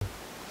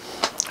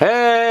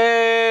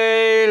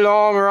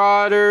all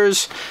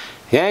marauders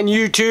and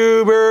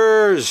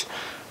YouTubers.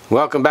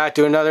 Welcome back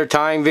to another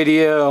time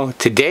video.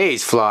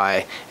 Today's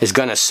fly is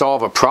going to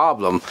solve a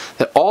problem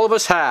that all of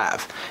us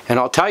have, and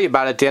I'll tell you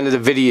about it at the end of the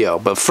video.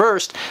 But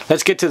first,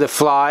 let's get to the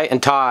fly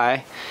and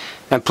tie.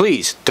 And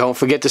please don't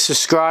forget to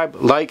subscribe,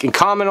 like, and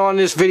comment on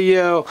this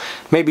video.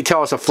 Maybe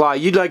tell us a fly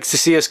you'd like to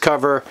see us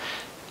cover,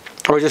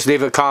 or just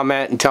leave a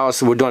comment and tell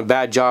us we're doing a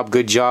bad job,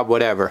 good job,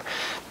 whatever.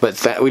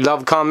 But we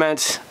love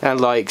comments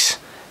and likes,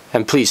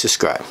 and please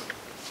subscribe.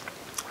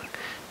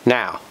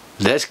 Now,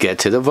 let's get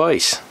to the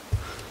voice.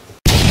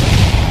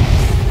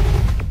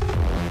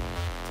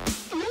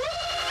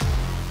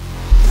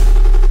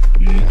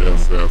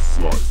 EFF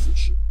Fly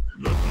Fishing.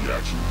 Let the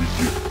action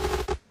begin.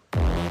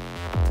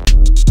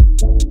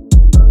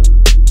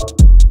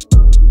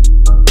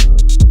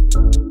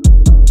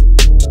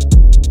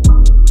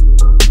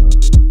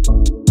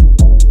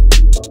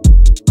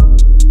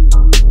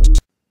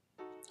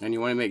 And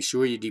you want to make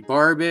sure you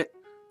debarb it.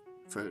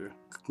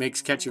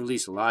 Makes catch and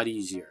release a lot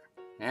easier.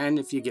 And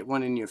if you get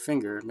one in your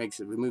finger, it makes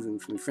it removing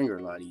from your finger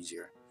a lot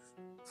easier.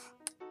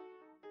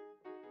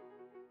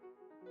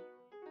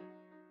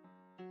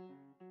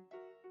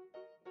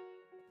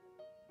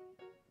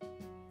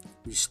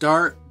 You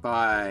start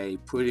by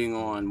putting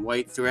on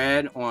white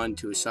thread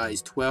onto a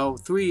size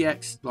 12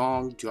 3x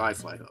long dry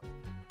fly hook.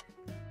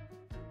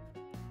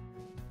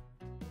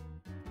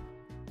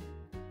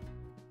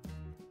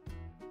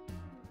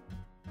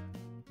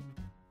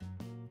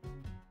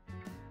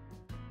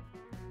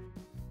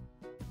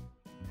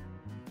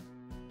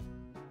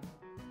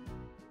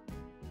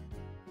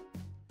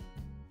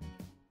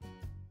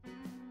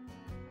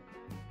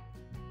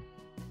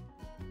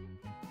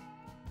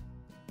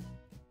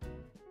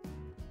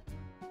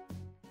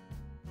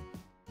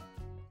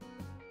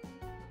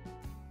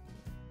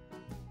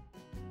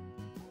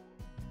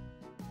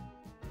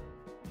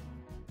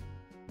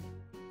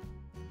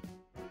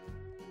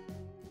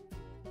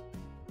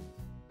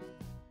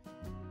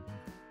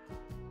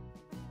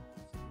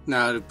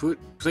 Now to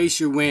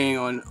place your wing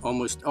on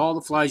almost all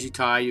the flies you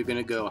tie, you're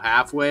going to go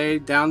halfway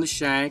down the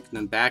shank, and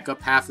then back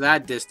up half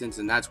that distance,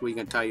 and that's where you're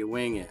going to tie your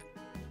wing in.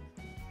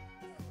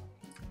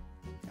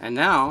 And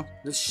now,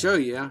 let's show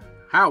you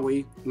how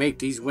we make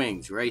these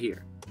wings right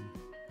here.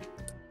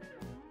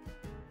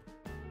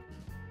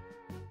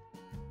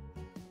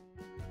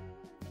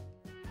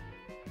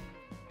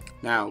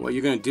 Now, what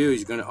you're going to do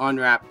is you're going to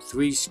unwrap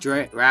 3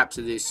 wraps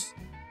of this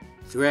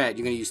thread.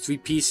 You're going to use 3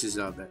 pieces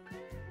of it.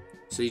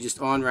 So you just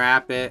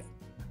unwrap it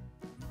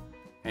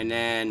and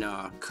then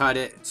cut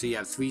it. So you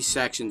have 3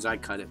 sections. I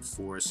cut it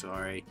 4,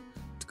 sorry.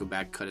 To go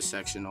back, cut a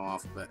section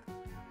off. But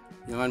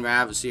you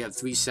unwrap it so you have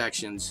 3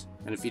 sections.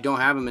 And if you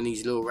don't have them in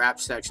these little wrap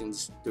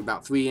sections, they're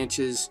about 3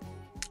 inches,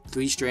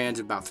 3 strands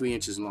about 3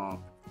 inches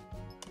long.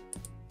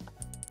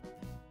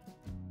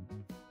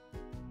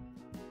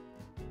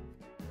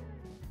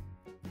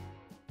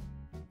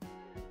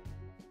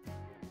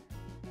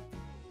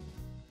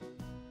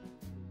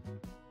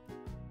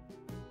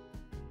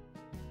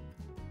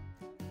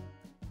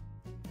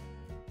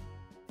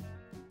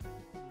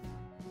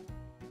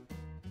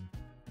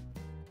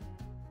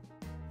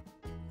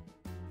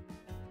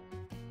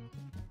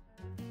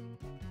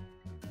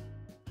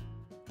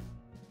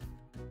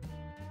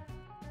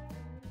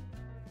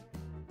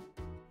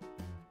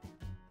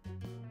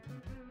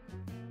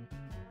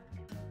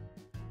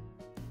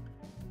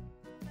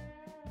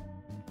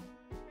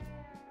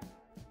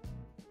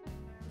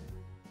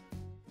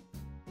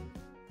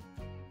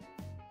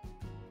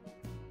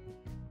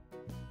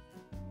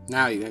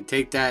 Now you're going to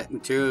take that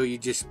material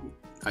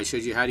I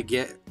showed you how to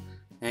get,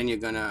 and you're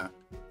going to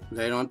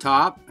lay it on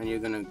top, and you're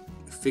going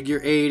to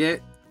figure 8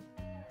 it.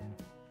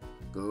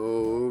 Go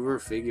over,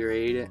 figure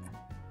 8 it.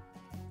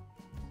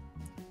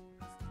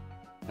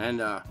 And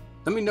let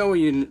me know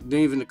when you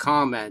leave in the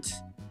comments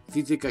if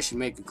you think I should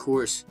make a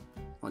course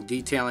on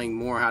detailing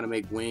more how to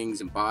make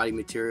wings and body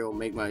material,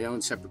 make my own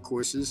separate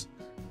courses.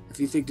 If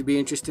you think to be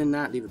interested in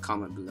that, leave a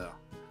comment below.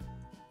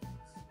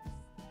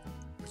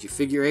 You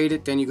figure 8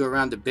 it, then you go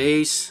around the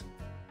base,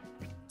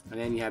 and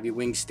then you have your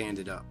wings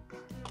standed up.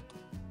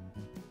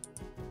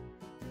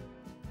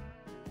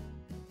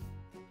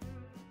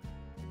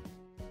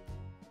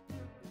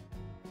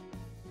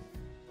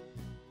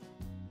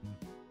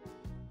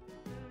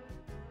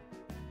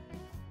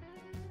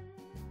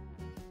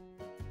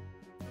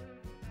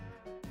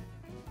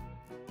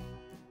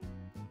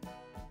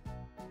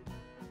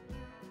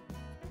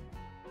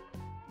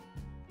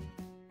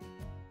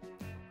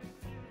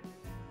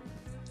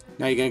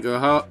 Now you're going to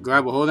go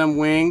grab a hold of them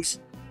wings,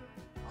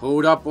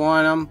 hold up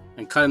on them,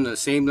 and cut them to the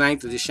same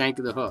length as the shank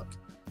of the hook.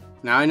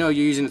 Now I know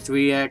you're using a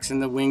 3X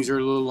and the wings are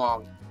a little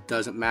long.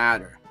 Doesn't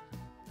matter.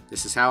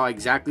 This is how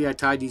exactly I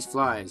tied these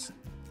flies.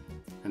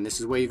 And this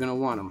is where you're going to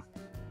want them.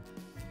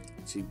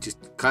 So you just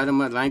cut them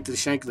at the length of the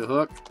shank of the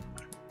hook.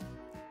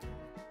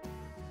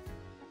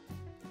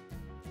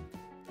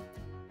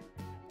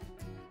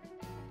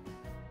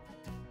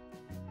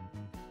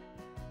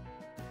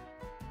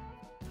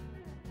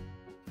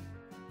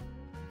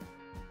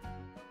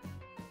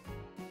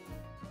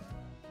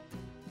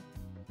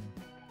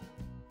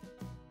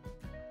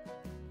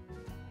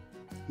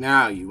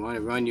 Now you want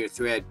to run your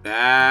thread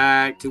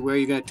back to where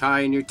you're going to tie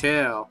in your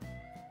tail.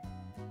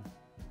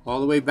 All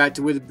the way back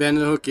to where the bend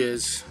of the hook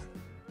is.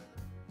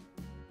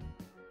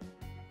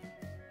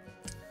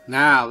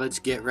 Now let's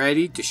get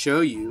ready to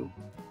show you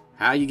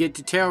how you get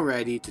the tail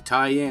ready to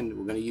tie in.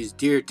 We're going to use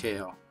deer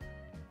tail.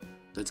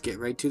 Let's get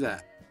right to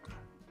that.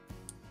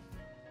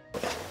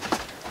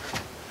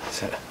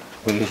 So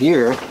we're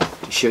here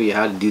to show you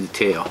how to do the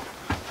tail.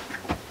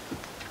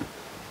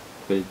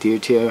 Got a deer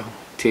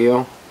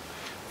tail.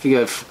 If you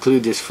gotta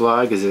include this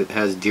fly because it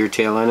has deer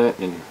tail in it,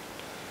 and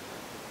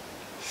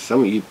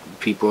some of you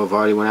people have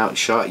already went out and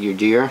shot your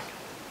deer.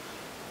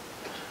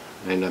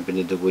 I have not been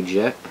to the woods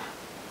yet.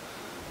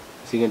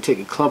 So you're gonna take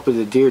a clump of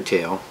the deer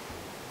tail.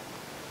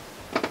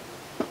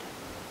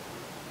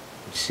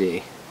 Let's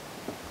see.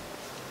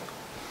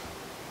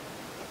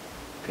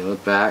 Peel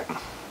it back.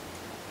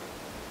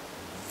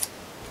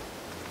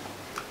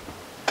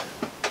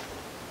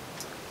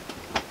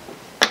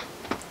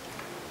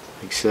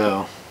 Like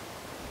so.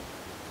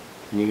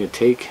 And you're going to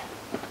take,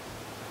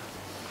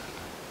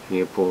 and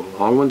you pull the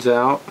long ones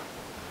out,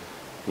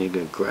 and you're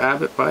going to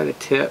grab it by the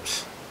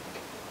tips,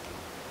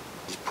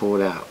 just pull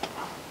it out.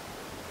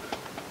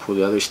 Pull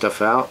the other stuff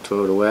out,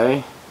 throw it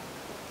away.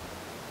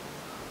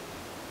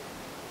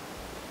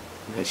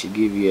 And that should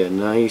give you a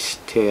nice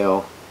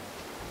tail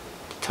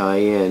to tie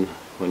in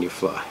when you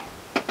fly.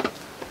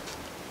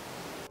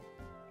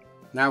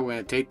 Now we're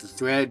going to take the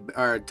thread,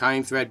 or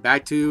tying thread,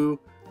 back to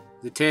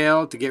the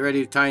tail to get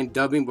ready to tie in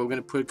dubbing, but we're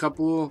going to put a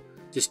couple,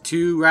 just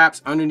 2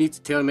 wraps underneath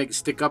the tail to make it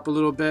stick up a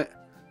little bit.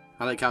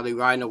 I like how they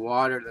ride in the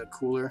water, they're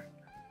cooler.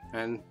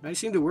 And they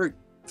seem to work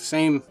the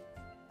same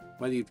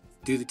whether you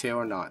do the tail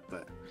or not,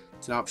 but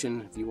it's an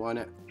option if you want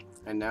it.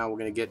 And now we're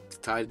going to get to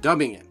tie the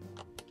dubbing in.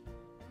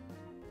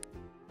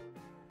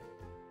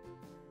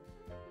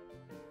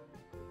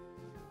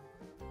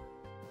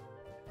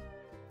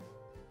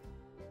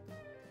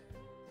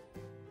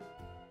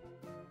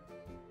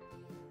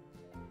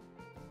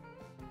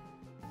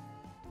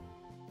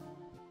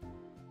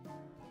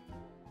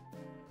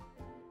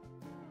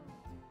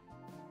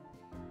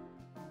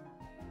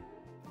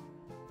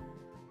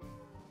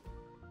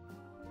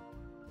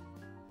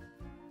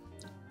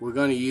 We're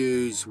going to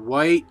use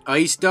white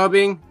ice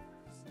dubbing,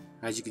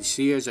 as you can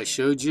see, as I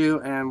showed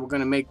you, and we're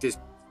going to make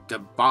the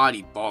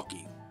body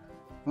bulky.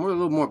 We're a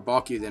little more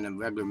bulky than a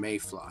regular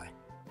mayfly.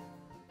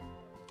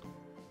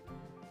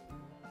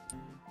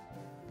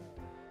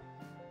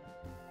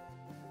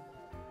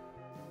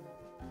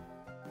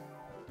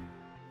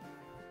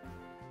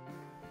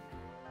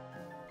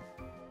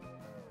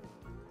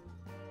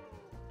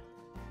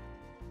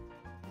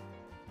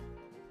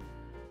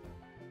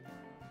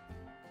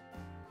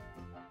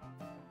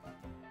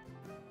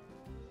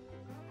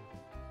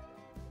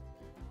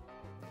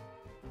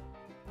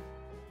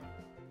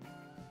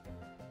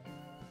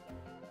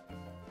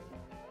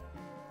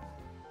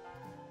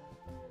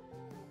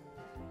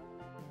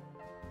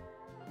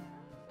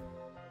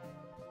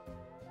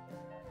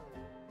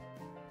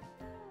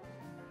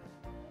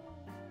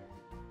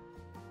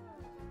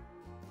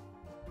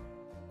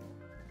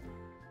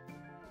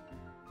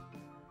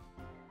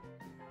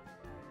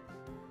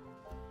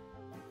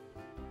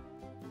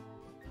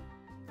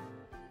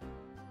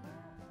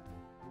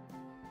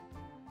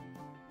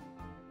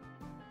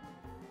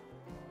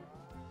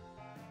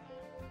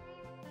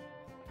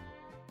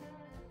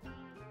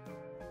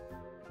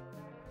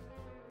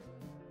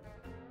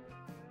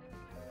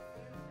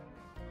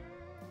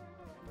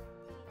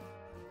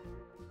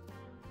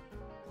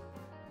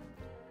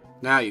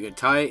 Now you can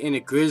tie it in a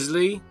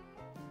grizzly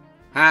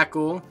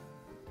hackle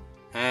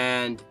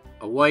and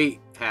a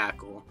white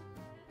hackle,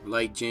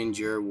 light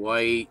ginger,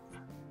 white,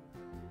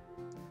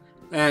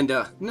 and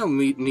no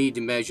need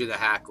to measure the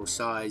hackle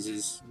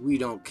sizes. We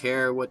don't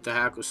care what the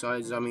hackle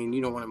size is. I mean,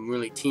 you don't want them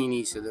really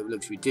teeny so that it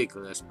looks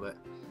ridiculous, but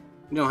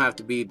you don't have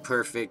to be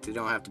perfect. They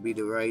don't have to be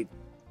the right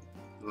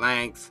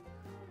length,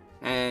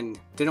 and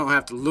they don't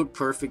have to look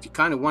perfect. You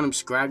kind of want them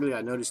scraggly.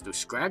 I noticed the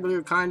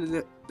scragglier kind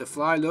of the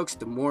fly looks,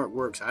 the more it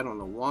works. I don't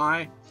know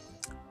why.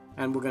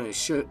 And we're going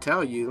to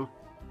tell you,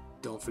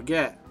 don't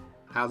forget,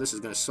 how this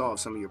is going to solve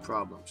some of your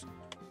problems.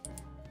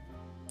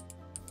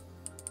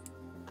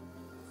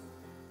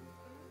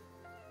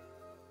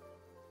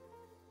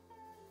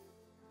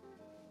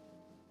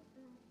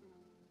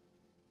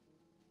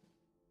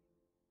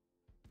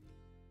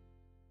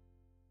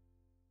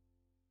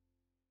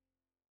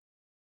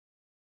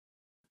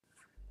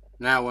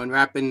 Now, when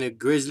wrapping the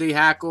grizzly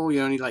hackle,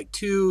 you only like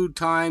 2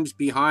 times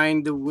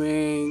behind the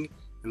wing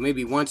and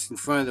maybe once in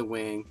front of the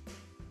wing.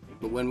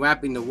 But when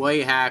wrapping the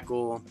white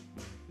hackle,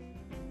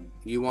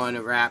 you want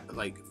to wrap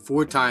like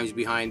 4 times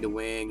behind the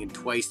wing and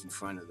twice in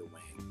front of the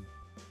wing.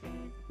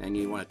 Then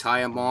you want to tie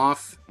them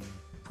off,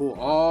 pull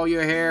all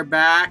your hair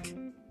back,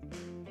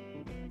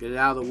 get it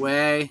out of the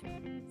way,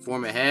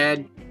 form a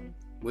head,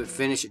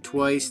 finish it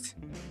twice.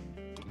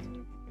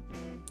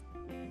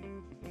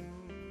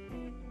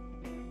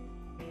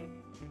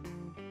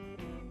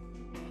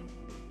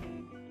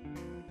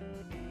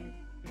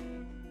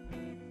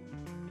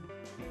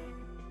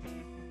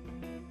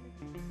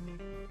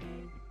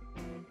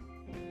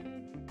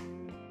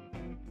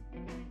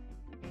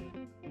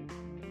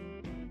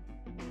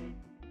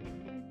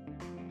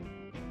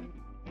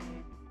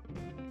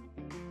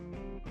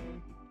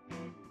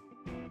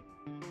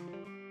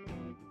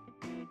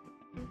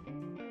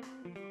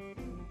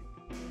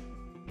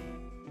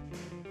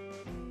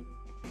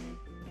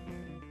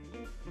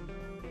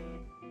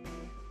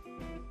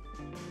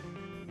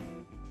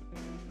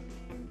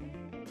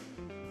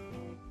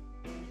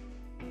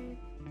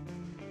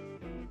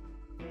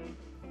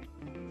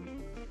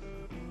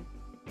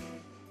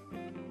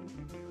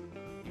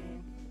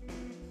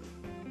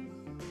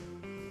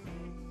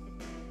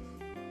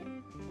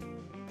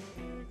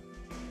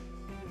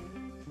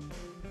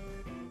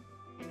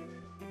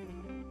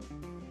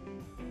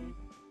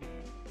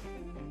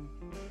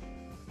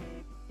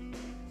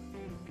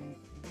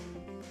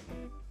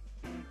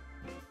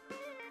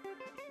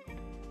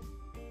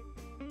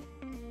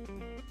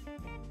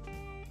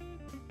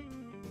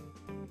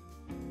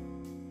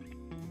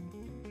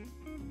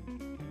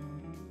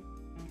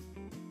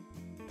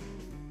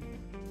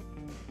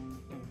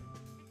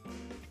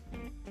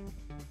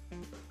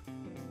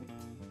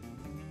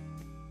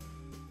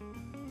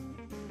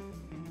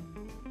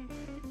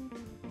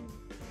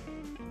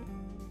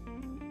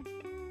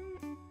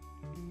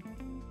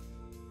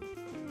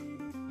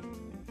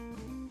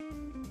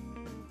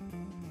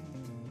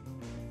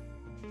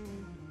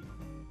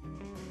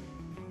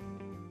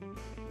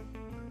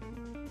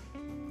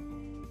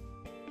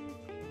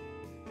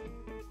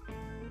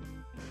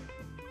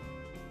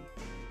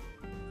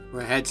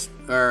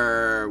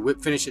 or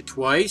finish it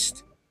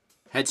twice.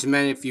 Head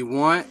cement if you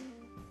want.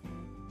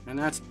 And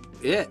that's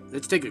it.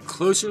 Let's take a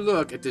closer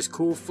look at this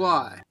cool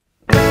fly.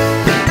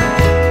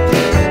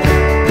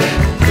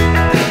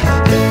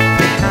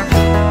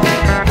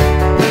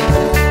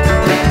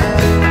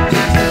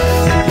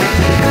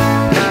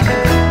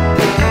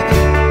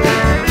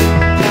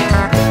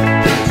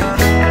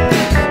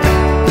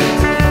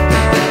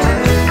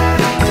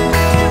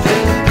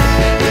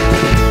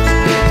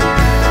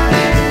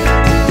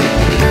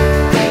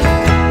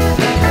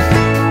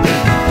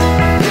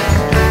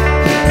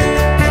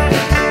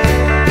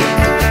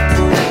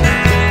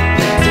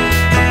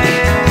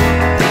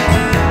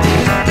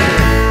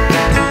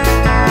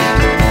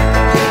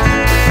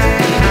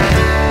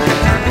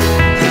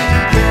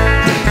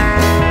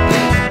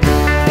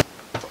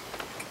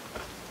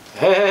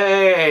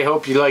 Hey,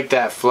 hope you like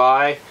that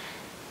fly.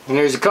 And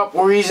there's a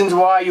couple reasons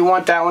why you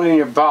want that one in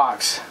your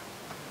box.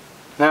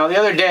 Now the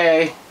other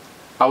day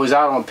I was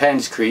out on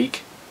Penns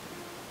Creek.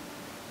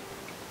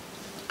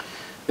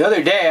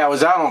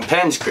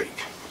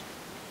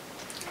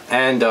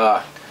 And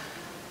a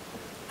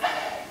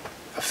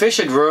fish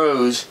had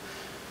rose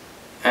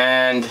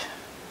and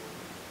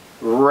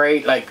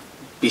right like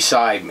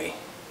beside me.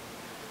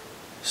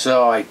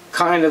 So I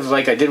kind of,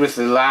 like I did with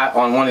the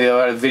on one of the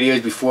other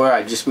videos before,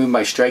 I just moved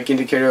my strike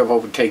indicator to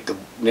overtake the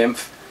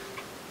nymph.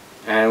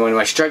 And when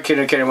my strike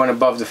indicator went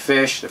above the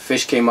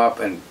fish came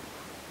up and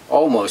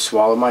almost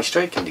swallowed my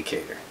strike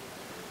indicator.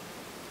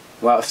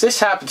 Well, if this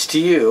happens to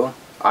you,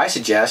 I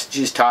suggest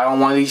you just tie on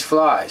one of these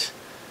flies.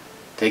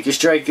 Take your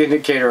strike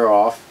indicator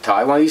off,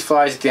 tie one of these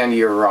flies at the end of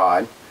your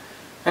rod,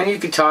 and you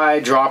can tie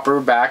a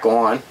dropper back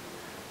on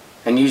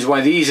and use one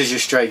of these as your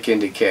strike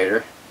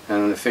indicator. And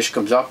when the fish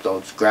comes up,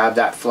 they'll just grab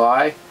that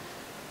fly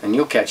and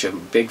you'll catch a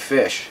big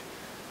fish.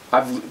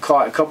 I've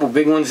caught a couple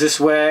big ones this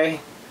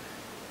way.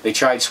 They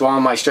tried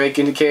swallowing my strike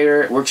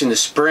indicator. It works in the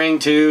spring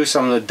too.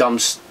 Some of the dumb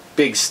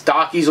big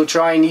stockies will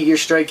try and eat your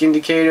strike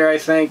indicator, I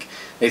think.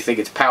 They think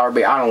it's power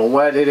bait. I don't know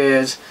what it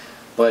is,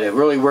 but it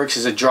really works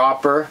as a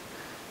dropper.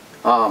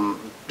 A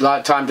lot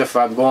of times if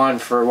I'm going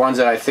for ones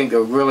that I think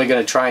are really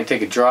going to try and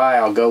take it dry,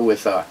 I'll go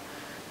with,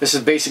 this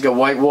is basically a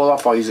white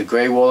walleye. I'll use a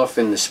gray walleye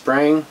in the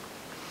spring.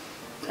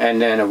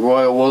 And then a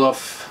royal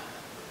walleye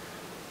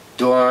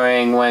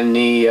during when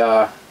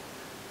the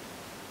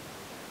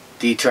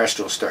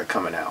terrestrials start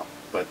coming out.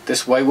 But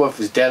this white wolf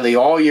is deadly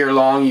all year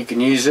long. You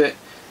can use it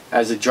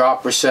as a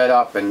dropper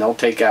setup and they'll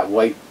take that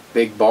white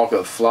big bulk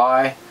of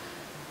fly.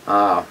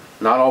 Not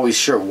always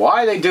sure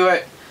why they do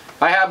it.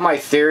 I have my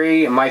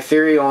theory, and my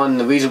theory on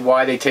the reason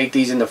why they take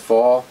these in the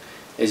fall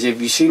is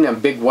if you've seen them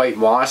big white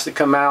moths that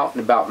come out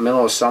in about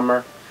middle of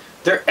summer,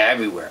 they're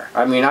everywhere.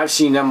 I mean, I've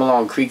seen them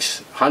along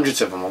creeks,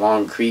 hundreds of them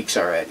along creeks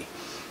already.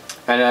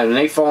 And when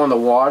they fall in the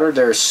water,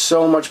 there's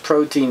so much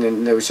protein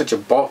and there's such a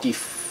bulky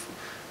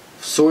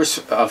source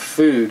of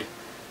food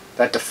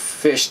that the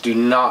fish do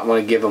not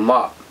want to give them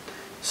up.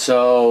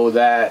 So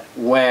that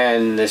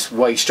when this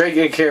white strike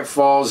indicator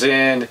falls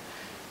in,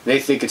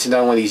 they think it's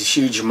another one of these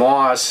huge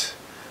moths,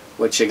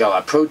 which they got a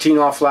lot of protein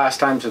off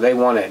last time, so they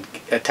want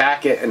to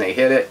attack it and they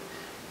hit it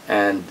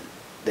and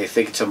they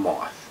think it's a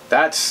moth.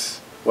 That's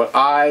what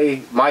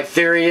my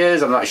theory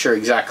is. I'm not sure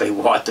exactly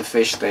what the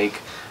fish think.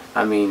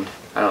 I mean,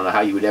 I don't know how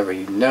you would ever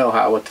know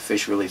what the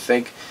fish really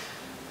think.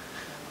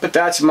 But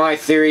that's my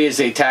theory, is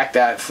they attack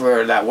that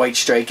for that white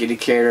strike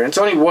indicator. And it's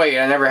only white.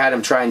 I never had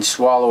them try and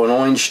swallow an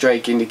orange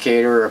strike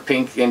indicator or a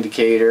pink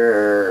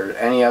indicator or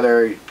any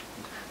other.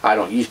 I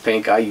don't use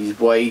pink, I use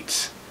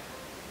whites.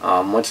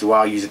 Once in a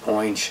while I use an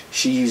orange.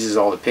 She uses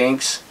all the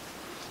pinks.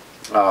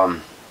 I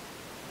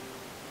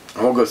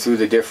won't go through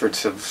the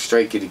difference of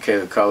strike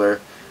indicator color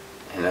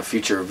in a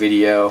future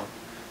video,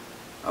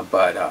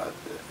 but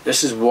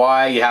this is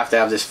why you have to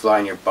have this fly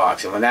in your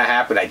box. And when that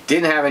happened, I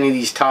didn't have any of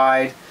these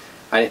tied.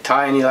 I didn't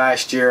tie any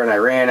last year and I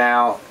ran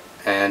out,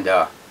 and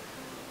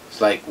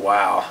it's like,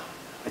 wow,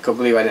 I couldn't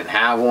believe I didn't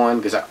have one,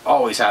 because I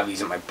always have these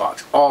in my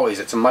box. Always.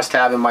 It's a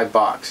must-have in my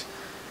box.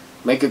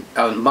 Make it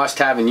a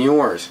must-have in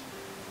yours.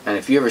 And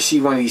if you ever see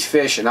one of these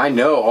fish, and I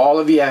know all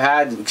of you have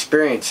had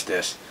experienced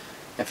this,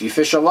 if you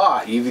fish a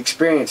lot, you've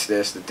experienced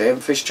this, that they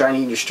have fish trying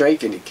to eat your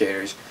strike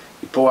indicators.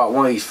 You pull out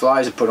one of these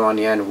flies and put it on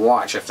the end and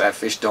watch if that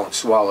fish don't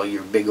swallow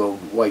your big old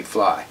white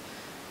fly.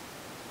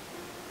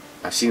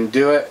 I've seen them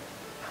do it,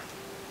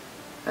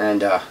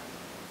 and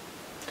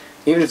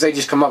even if they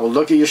just come up and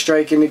look at your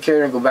strike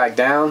indicator and go back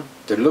down,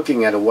 they're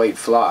looking at a white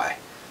fly.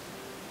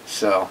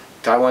 So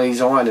tie one of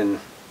these on,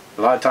 and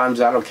a lot of times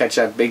that'll catch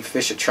that big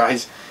fish that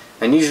tries,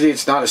 and usually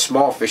it's not a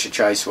small fish that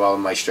tries to swallow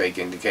my strike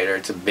indicator,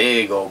 it's a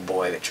big old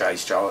boy that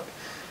tries to swallow it.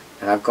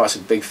 And I've caught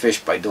some big fish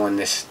by doing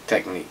this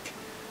technique.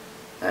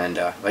 And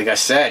like I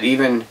said,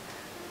 even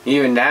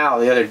now,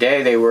 the other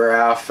day they were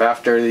off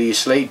after the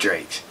slate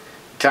drakes.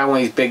 Tie one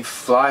of these big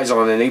flies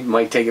on and they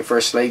might take it for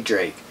a slate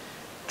drake.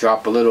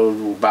 Drop a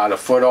little, about a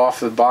foot off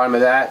the bottom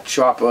of that,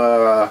 drop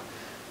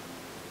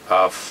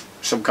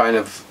some kind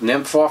of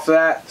nymph off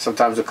that.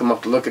 Sometimes they'll come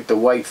up to look at the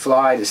white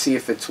fly to see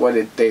if it's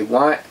what they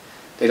want.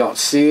 They don't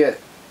see it,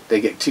 They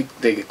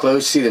get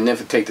close, see the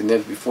nymph, and take the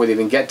nymph before they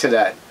even get to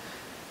that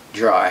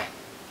dry.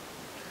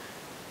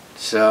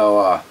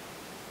 So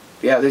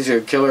yeah, these are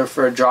killer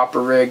for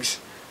dropper rigs.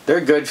 They're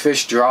good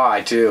fish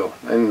dry too.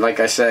 And like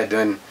I said,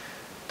 when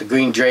the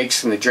green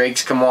drakes and the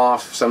drakes come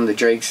off, some of the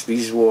drakes,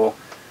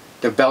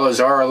 their bellows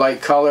are a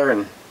light color,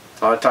 and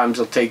a lot of times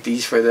they'll take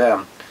these for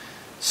them.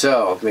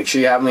 So make sure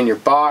you have them in your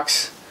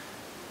box,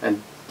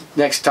 and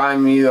next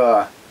time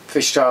you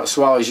fish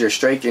swallows your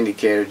strike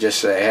indicator, just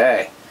say,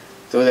 hey,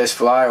 throw this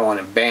fly on,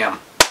 and bam,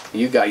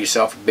 you got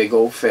yourself a big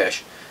old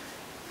fish.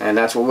 And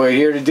that's what we're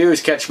here to do,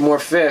 is catch more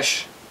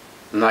fish,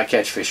 not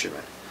catch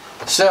fishermen.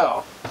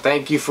 So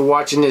thank you for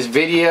watching this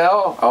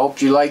video. I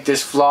hope you like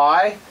this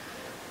fly.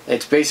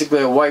 It's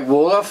basically a white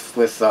wolof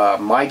with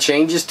my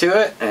changes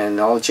to it, and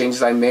all the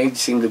changes I made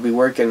seem to be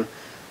work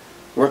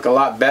a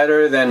lot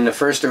better than the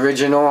first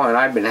original. And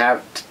I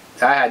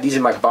had these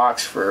in my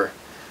box for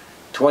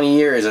 20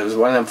 years. It was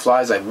one of them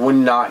flies I would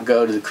not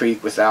go to the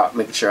creek without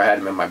making sure I had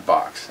them in my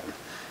box.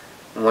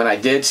 And when I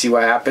did, see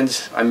what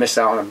happens, I missed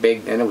out on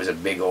and it was a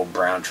big old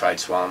brown, tried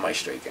swallowing my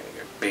strike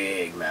indicator.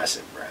 Big,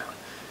 massive brown.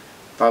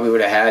 Probably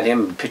would have had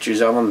him,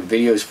 pictures of him, and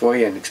videos for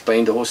you, and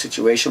explained the whole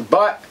situation,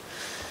 but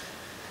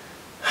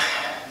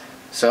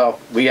so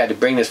we had to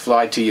bring this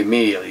fly to you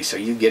immediately, so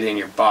you get it in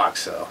your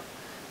box. So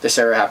if this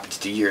ever happens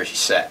to you, you're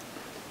set.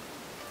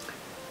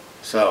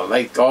 So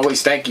like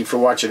always, thank you for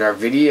watching our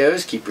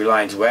videos. Keep your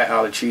lines wet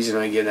out of the trees and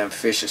only give them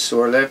fish a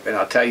sore lip. And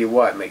I'll tell you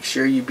what, make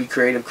sure you be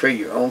creative. Create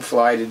your own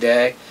fly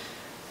today,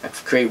 and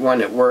create one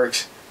that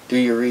works. Do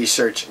your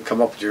research and come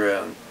up with your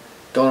own.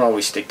 Don't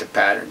always stick to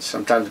patterns.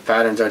 Sometimes the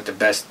patterns aren't the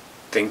best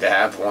thing to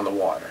have on the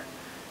water.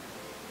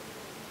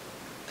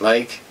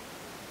 Like,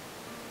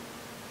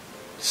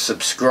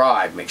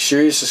 subscribe. Make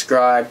sure you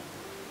subscribe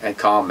and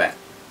comment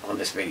on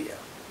this video.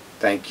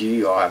 Thank you.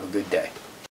 You all have a good day.